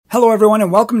Hello everyone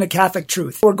and welcome to Catholic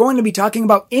Truth. We're going to be talking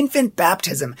about infant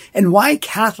baptism and why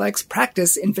Catholics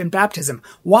practice infant baptism,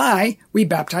 why we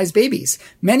baptize babies.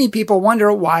 Many people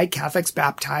wonder why Catholics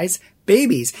baptize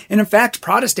babies. And in fact,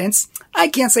 Protestants, I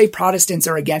can't say Protestants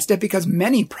are against it because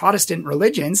many Protestant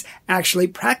religions actually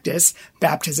practice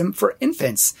baptism for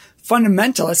infants.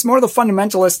 Fundamentalists, more the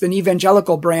fundamentalists than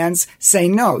evangelical brands, say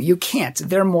no, you can't.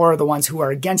 They're more the ones who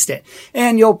are against it.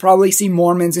 And you'll probably see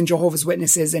Mormons and Jehovah's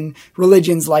Witnesses and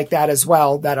religions like that as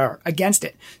well that are against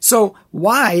it. So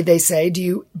why, they say, do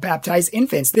you baptize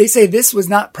infants? They say this was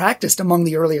not practiced among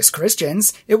the earliest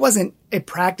Christians. It wasn't a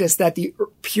practice that the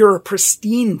pure,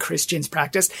 pristine Christians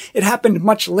practiced. It happened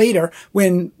much later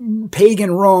when pagan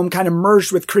Rome kind of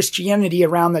merged with Christianity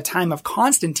around the time of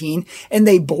Constantine, and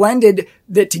they blended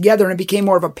it together and it became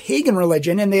more of a pagan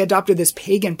religion, and they adopted this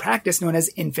pagan practice known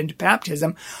as infant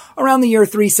baptism around the year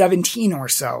 317 or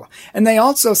so. And they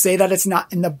also say that it's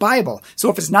not in the Bible. So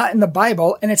if it's not in the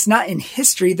Bible and it's not in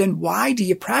history, then why do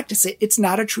you practice it? It's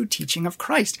not a true teaching of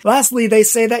Christ. Lastly, they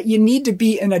say that you need to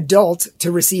be an adult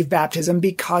to receive baptism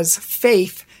because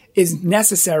faith is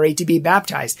necessary to be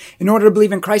baptized. In order to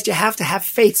believe in Christ, you have to have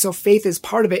faith. So faith is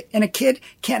part of it. And a kid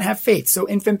can't have faith. So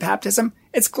infant baptism,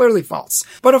 it's clearly false.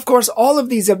 But of course, all of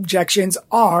these objections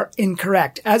are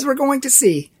incorrect, as we're going to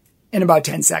see in about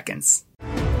 10 seconds.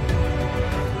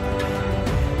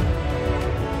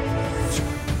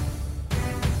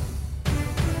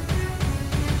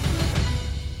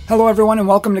 Hello everyone and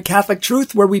welcome to Catholic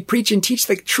Truth, where we preach and teach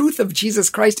the truth of Jesus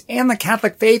Christ and the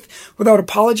Catholic faith without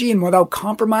apology and without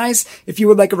compromise. If you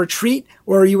would like a retreat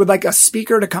or you would like a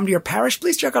speaker to come to your parish,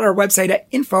 please check out our website at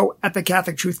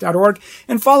info@thecatholictruth.org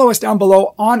and follow us down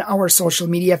below on our social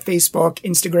media, Facebook,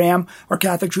 Instagram, our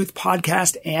Catholic Truth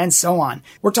podcast, and so on.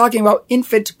 We're talking about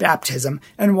infant baptism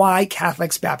and why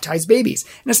Catholics baptize babies.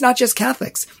 And it's not just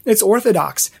Catholics, it's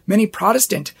Orthodox. Many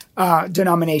Protestant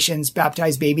denominations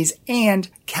baptize babies and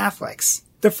Catholics.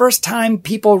 The first time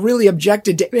people really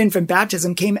objected to infant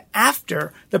baptism came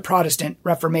after the Protestant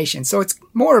Reformation, so it's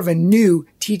more of a new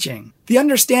teaching. The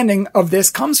understanding of this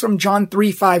comes from John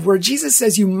 3:5, where Jesus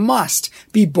says you must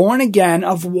be born again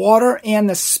of water and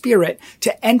the Spirit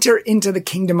to enter into the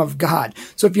kingdom of God.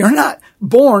 So if you're not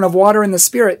born of water and the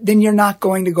Spirit, then you're not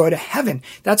going to go to heaven.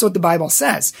 That's what the Bible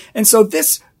says. And so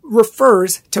this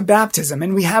refers to baptism,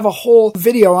 and we have a whole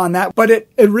video on that, but it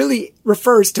really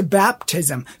refers to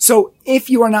baptism. So if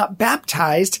you are not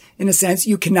baptized, in a sense,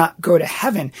 you cannot go to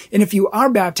heaven. And if you are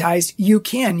baptized, you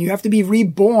can. You have to be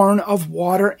reborn of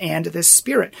water and the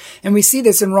Spirit. And we see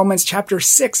this in Romans chapter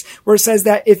 6, where it says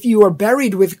that if you are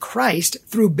buried with Christ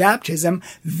through baptism,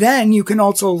 then you can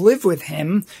also live with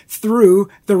him through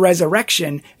the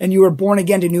resurrection, and you are born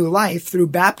again to new life through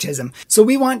baptism. So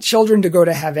we want children to go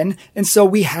to heaven, and so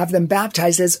we have them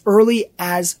baptized as early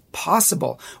as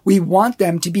possible. We want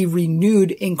them to be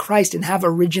renewed in Christ and have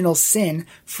original sin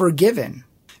forgiven.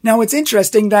 Now, it's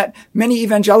interesting that many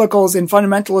evangelicals and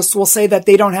fundamentalists will say that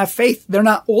they don't have faith. They're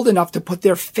not old enough to put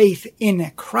their faith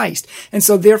in Christ. And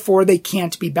so therefore they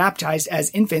can't be baptized as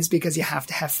infants because you have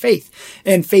to have faith.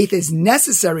 And faith is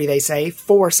necessary, they say,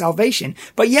 for salvation.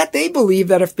 But yet they believe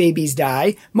that if babies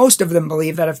die, most of them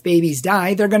believe that if babies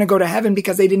die, they're going to go to heaven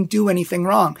because they didn't do anything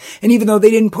wrong. And even though they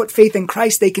didn't put faith in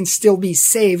Christ, they can still be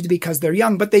saved because they're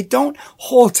young. But they don't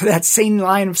hold to that same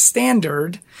line of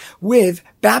standard with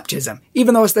baptism,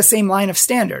 even though it's the same line of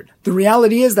standard. The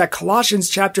reality is that Colossians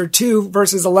chapter 2,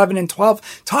 verses 11 and 12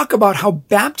 talk about how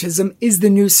baptism is the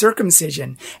new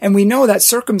circumcision. And we know that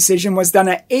circumcision was done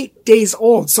at 8 days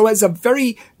old. So as a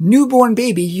very newborn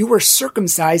baby, you were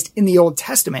circumcised in the Old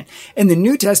Testament. And the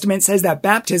New Testament says that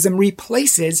baptism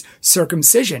replaces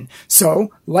circumcision. So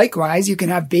likewise, you can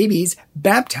have babies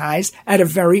baptized at a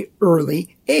very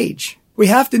early age. We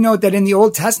have to note that in the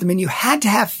Old Testament, you had to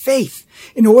have faith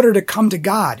in order to come to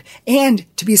God and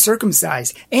to be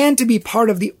circumcised and to be part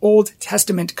of the Old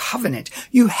Testament covenant.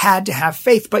 You had to have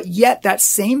faith, but yet that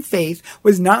same faith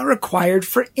was not required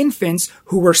for infants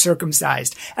who were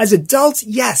circumcised. As adults,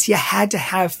 yes, you had to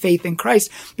have faith in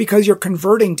Christ because you're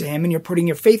converting to him and you're putting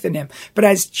your faith in him. But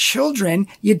as children,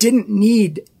 you didn't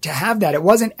need to have that. It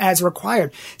wasn't as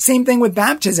required. Same thing with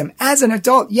baptism. As an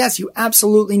adult, yes, you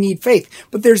absolutely need faith,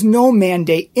 but there's no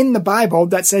mandate in the Bible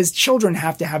that says children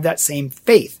have to have that same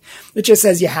faith. It just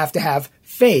says you have to have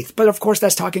faith. faith. But of course,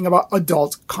 that's talking about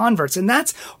adult converts. And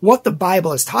that's what the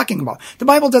Bible is talking about. The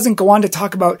Bible doesn't go on to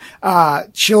talk about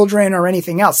children or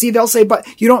anything else. See, they'll say, but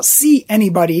you don't see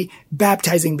anybody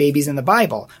baptizing babies in the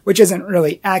Bible, which isn't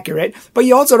really accurate. But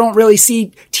you also don't really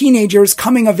see teenagers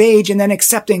coming of age and then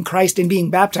accepting Christ and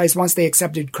being baptized once they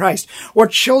accepted Christ. Or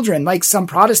children, like some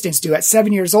Protestants do. At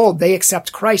 7 years old, they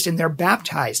accept Christ and they're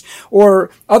baptized. Or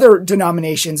other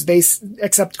denominations, they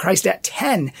accept Christ at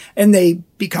 10 and they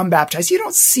become baptized. You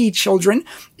don't see children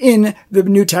in the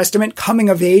New Testament coming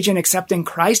of age and accepting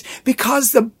Christ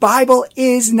because the Bible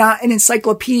is not an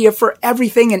encyclopedia for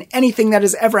everything and anything that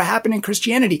has ever happened in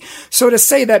Christianity. So to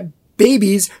say that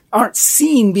babies aren't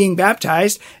seen being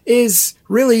baptized is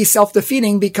really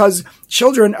self-defeating because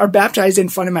children are baptized in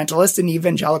fundamentalist and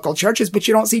evangelical churches, but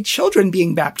you don't see children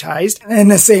being baptized in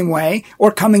the same way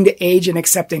or coming to age and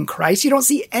accepting Christ. You don't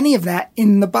see any of that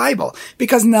in the Bible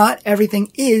because not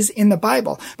everything is in the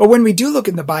Bible. But when we do look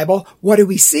in the Bible, what do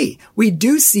we see? We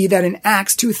do see that in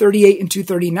Acts 2:38 and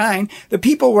 2:39, the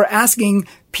people were asking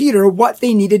Peter what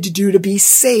they needed to do to be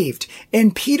saved.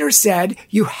 And Peter said,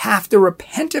 you have to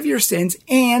repent of your sins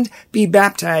and be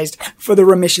baptized for the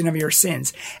remission of your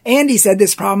sins. And he said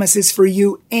this promise is for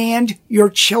you and your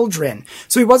children.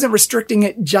 So he wasn't restricting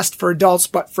it just for adults,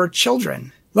 but for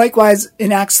children. Likewise,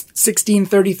 in Acts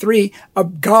 16:33, a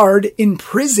guard in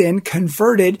prison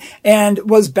converted and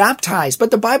was baptized.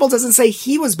 But the Bible doesn't say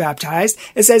he was baptized.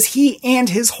 It says he and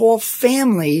his whole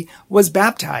family was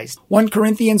baptized. 1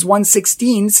 Corinthians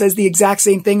 1:16 says the exact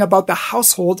same thing about the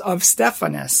household of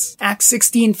Stephanas. Acts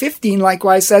 16:15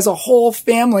 likewise says a whole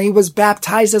family was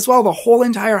baptized as well. The whole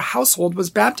entire household was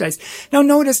baptized. Now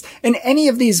notice, in any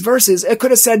of these verses, it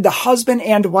could have said the husband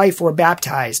and wife were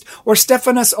baptized, or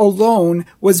Stephanas alone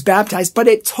was baptized, but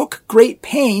it took great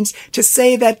pains to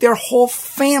say that their whole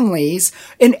families,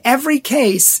 in every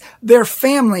case, their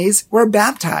families were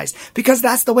baptized, because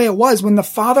that's the way it was. When the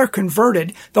father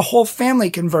converted, the whole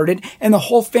family converted, and the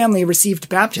whole family received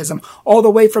baptism, all the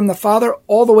way from the father,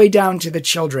 all the way down to the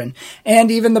children,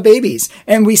 and even the babies.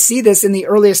 And we see this in the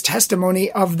earliest testimony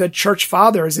of the church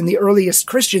fathers and the earliest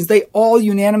Christians. They all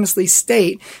unanimously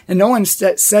state, and no one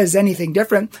says anything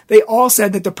different, they all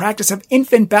said that the practice of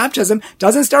infant baptism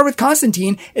doesn't start with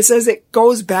Constantine. It says it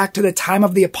goes back to the time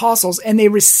of the apostles, and they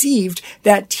received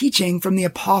that teaching from the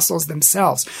apostles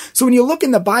themselves. So when you look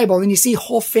in the Bible and you see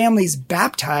whole families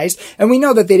baptized, and we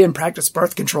know that they didn't practice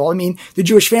birth control. I mean, the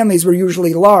Jewish families were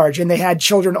usually large, and they had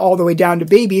children all the way down to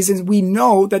babies, and we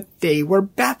know that they were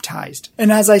baptized.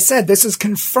 And as I said, this is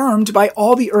confirmed by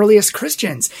all the earliest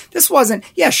Christians. This wasn't,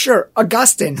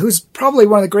 Augustine, who's probably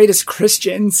one of the greatest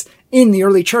Christians in the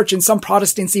early church, and some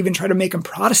Protestants even try to make him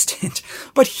Protestant.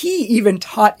 But he even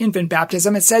taught infant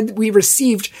baptism and said we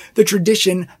received the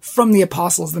tradition from the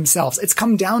apostles themselves. It's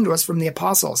come down to us from the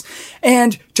apostles.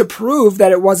 And to prove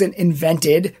that it wasn't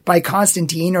invented by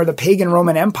Constantine or the pagan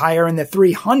Roman Empire in the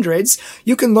 300s,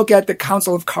 you can look at the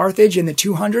Council of Carthage in the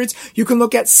 200s. You can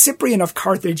look at Cyprian of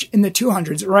Carthage in the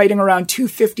 200s, writing around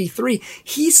 253.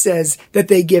 He says that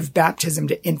they give baptism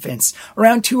to infants.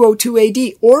 Around 202 AD,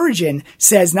 Origen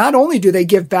says not only do they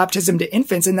give baptism to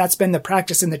infants, and that's been the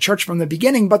practice in the church from the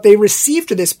beginning, but they received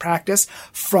this practice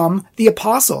from the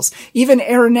apostles. Even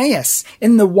Irenaeus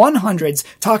in the 100s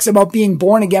talks about being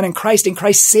born again in Christ, and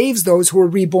Christ saves those who are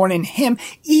reborn in him,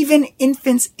 even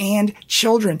infants and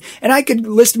children. And I could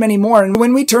list many more. And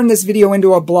when we turn this video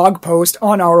into a blog post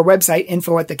on our website,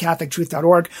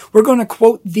 info@thecatholictruth.org, we're going to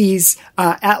quote these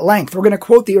at length. We're going to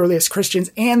quote the earliest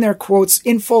Christians and their quotes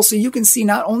in full, so you can see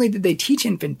not only did they teach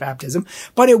infant baptism,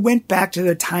 but it went back to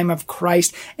the time of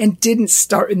Christ and didn't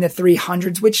start in the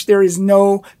 300s, which there is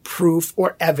no proof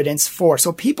or evidence for.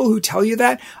 So people who tell you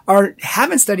that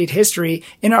haven't studied history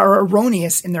and are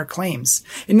erroneous in their claims.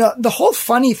 And the whole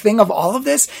funny thing of all of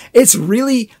this, it's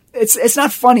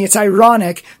not funny, it's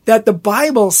ironic that the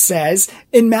Bible says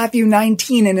in Matthew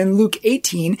 19 and in Luke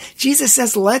 18, Jesus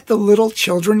says, let the little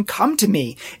children come to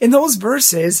me. In those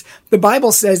verses, the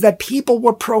Bible says that people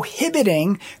were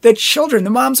prohibiting the children. The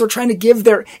moms were trying to give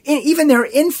even their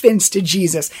infants to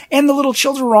Jesus, and the little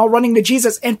children were all running to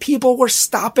Jesus, and people were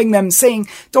stopping them, saying,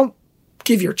 don't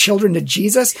give your children to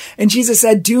Jesus. And Jesus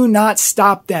said, do not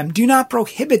stop them. Do not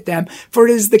prohibit them, for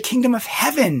it is the kingdom of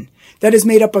heaven that is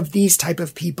made up of these type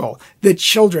of people, the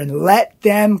children. Let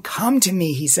them come to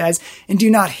me, he says, and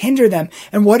do not hinder them.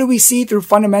 And what do we see through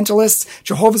fundamentalists,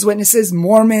 Jehovah's Witnesses,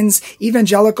 Mormons,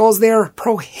 evangelicals? They're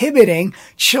prohibiting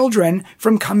children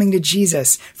from coming to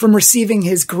Jesus, from receiving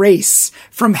his grace,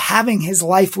 from having his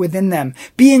life within them,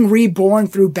 being reborn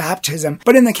through baptism.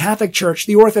 But in the Catholic Church,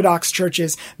 the Orthodox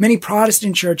churches, many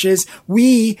Protestant churches,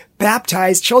 we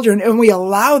baptize children and we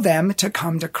allow them to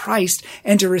come to Christ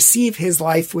and to receive his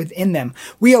life within them.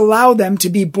 We allow them to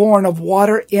be born of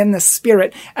water and the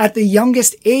Spirit at the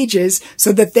youngest ages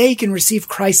so that they can receive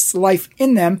Christ's life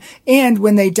in them and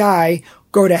when they die,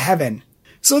 go to heaven.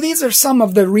 So these are some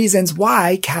of the reasons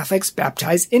why Catholics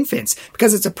baptize infants,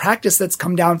 because it's a practice that's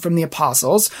come down from the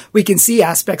apostles. We can see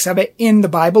aspects of it in the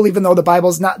Bible, even though the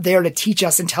Bible's not there to teach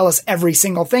us and tell us every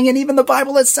single thing. And even the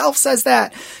Bible itself says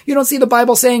that. You don't see the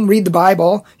Bible saying, read the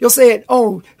Bible. You'll say it,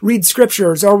 read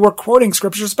scriptures, or we're quoting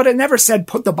scriptures, but it never said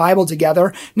put the Bible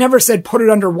together, never said put it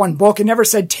under one book, it never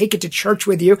said take it to church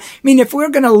with you. I mean, if we're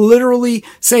going to literally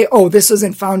say, this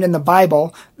isn't found in the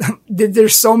Bible,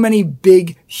 there's so many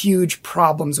big, huge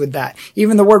problems with that.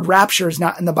 Even the word rapture is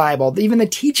not in the Bible. Even the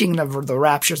teaching of the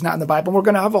rapture is not in the Bible. We're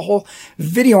going to have a whole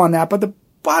video on that. But the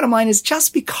bottom line is,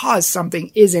 just because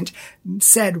something isn't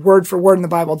said word for word in the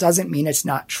Bible doesn't mean it's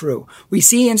not true. We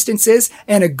see instances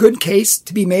and a good case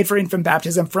to be made for infant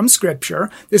baptism from Scripture.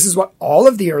 This is what all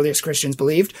of the earliest Christians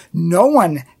believed. No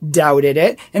one doubted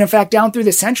it. And in fact, down through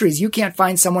the centuries, you can't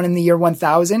find someone in the year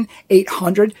 1000,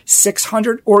 800,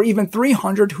 600, or even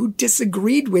 300 who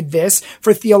disagreed with this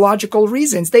for theological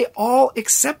reasons. They all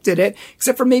accepted it,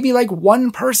 except for maybe like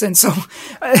one person. So,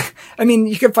 I mean,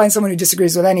 you can find someone who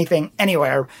disagrees with anything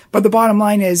anywhere. But the bottom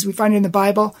line is, we find it in the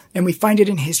Bible, and we find it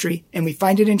in history, and we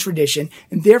find it in tradition,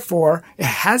 and therefore it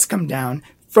has come down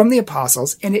from the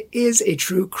apostles, and it is a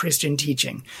true Christian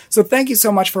teaching. So thank you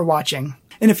so much for watching.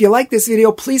 And if you like this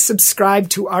video, please subscribe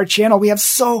to our channel. We have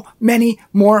so many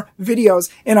more videos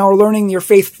in our Learning Your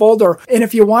Faith folder. And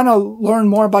if you want to learn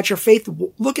more about your faith,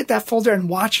 look at that folder and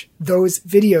watch those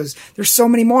videos. There's so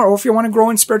many more. Or if you want to grow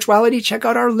in spirituality, check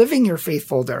out our Living Your Faith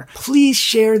folder. Please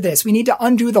share this. We need to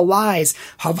undo the lies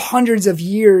of hundreds of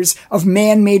years of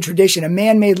man-made tradition and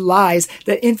man-made lies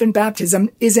that infant baptism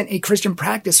isn't a Christian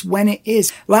practice when it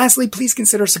is. Lastly, please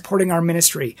consider supporting our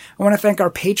ministry. I want to thank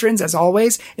our patrons, as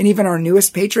always, and even our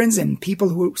newest patrons and people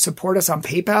who support us on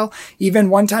PayPal. Even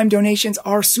one-time donations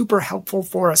are super helpful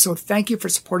for us. So thank you for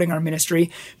supporting our ministry.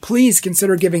 Please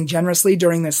consider giving generously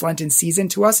during this Lenten season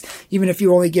to us. Even if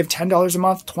you only give $10 a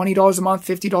month, $20 a month,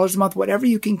 $50 a month, whatever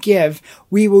you can give,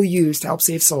 we will use to help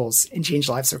save souls and change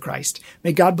lives for Christ.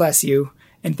 May God bless you,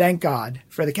 and thank God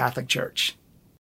for the Catholic Church.